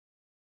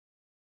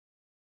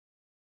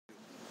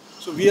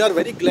So we are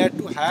very glad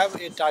to have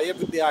a tie-up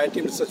with the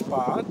IITM Research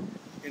Park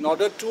in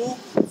order to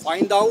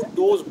find out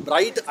those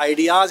bright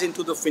ideas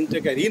into the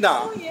fintech arena,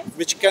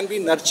 which can be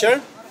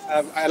nurtured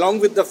along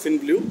with the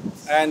FinBlue,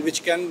 and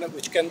which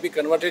can be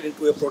converted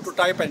into a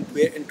prototype and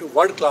into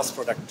world-class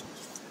product.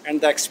 And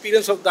the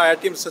experience of the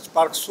IITM Research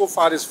Park so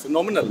far is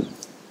phenomenal.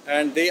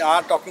 And they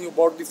are talking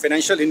about the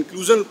financial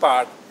inclusion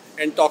part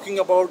and talking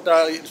about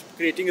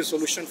creating a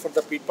solution for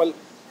the people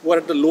who are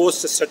at the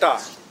lowest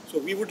strata. So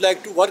we would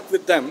like to work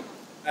with them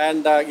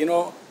and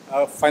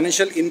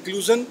financial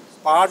inclusion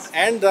part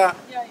and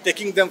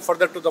taking them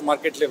further to the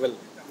market level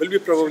will be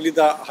probably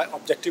the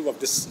objective of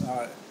this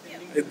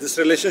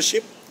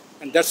relationship.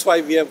 And that's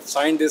why we have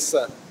signed this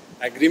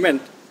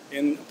agreement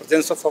in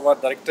presence of our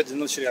Director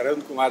General, Shri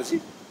Arvind Kumarji,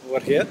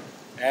 over here.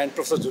 And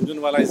Professor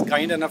Junjunwala is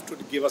kind enough to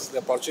give us the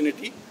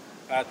opportunity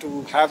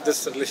to have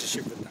this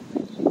relationship with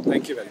them.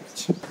 Thank you very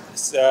much.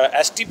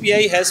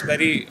 STPI has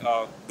very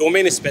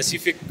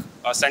domain-specific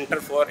center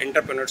for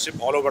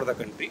entrepreneurship all over the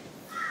country.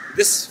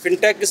 This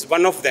fintech is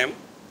one of them,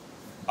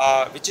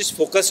 which is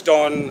focused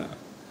on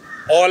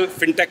all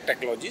fintech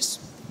technologies.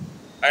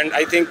 And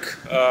I think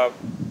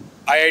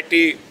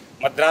IIT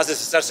Madras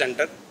Research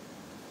Center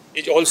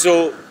is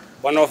also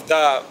one of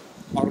the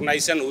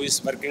organizations who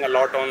is working a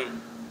lot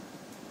on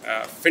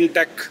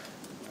fintech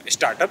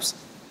startups.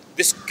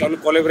 This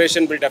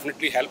collaboration will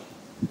definitely help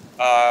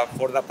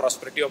for the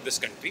prosperity of this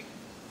country.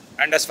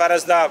 And as far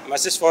as the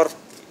message for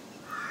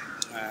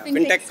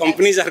fintech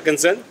companies are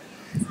concerned,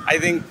 I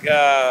think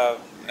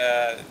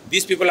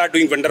these people are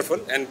doing wonderful,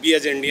 and we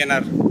as Indian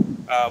are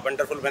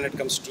wonderful when it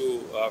comes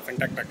to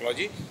fintech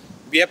technology.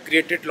 We have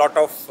created a lot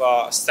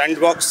of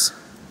sandbox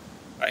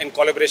in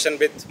collaboration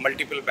with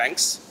multiple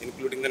banks,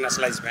 including the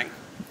nationalized bank.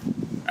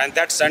 And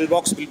that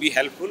sandbox will be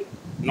helpful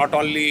not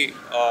only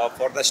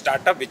for the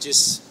startup, which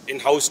is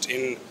in-housed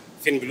in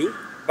FinBlue,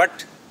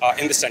 but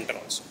in the center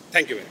also.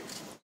 Thank you very much.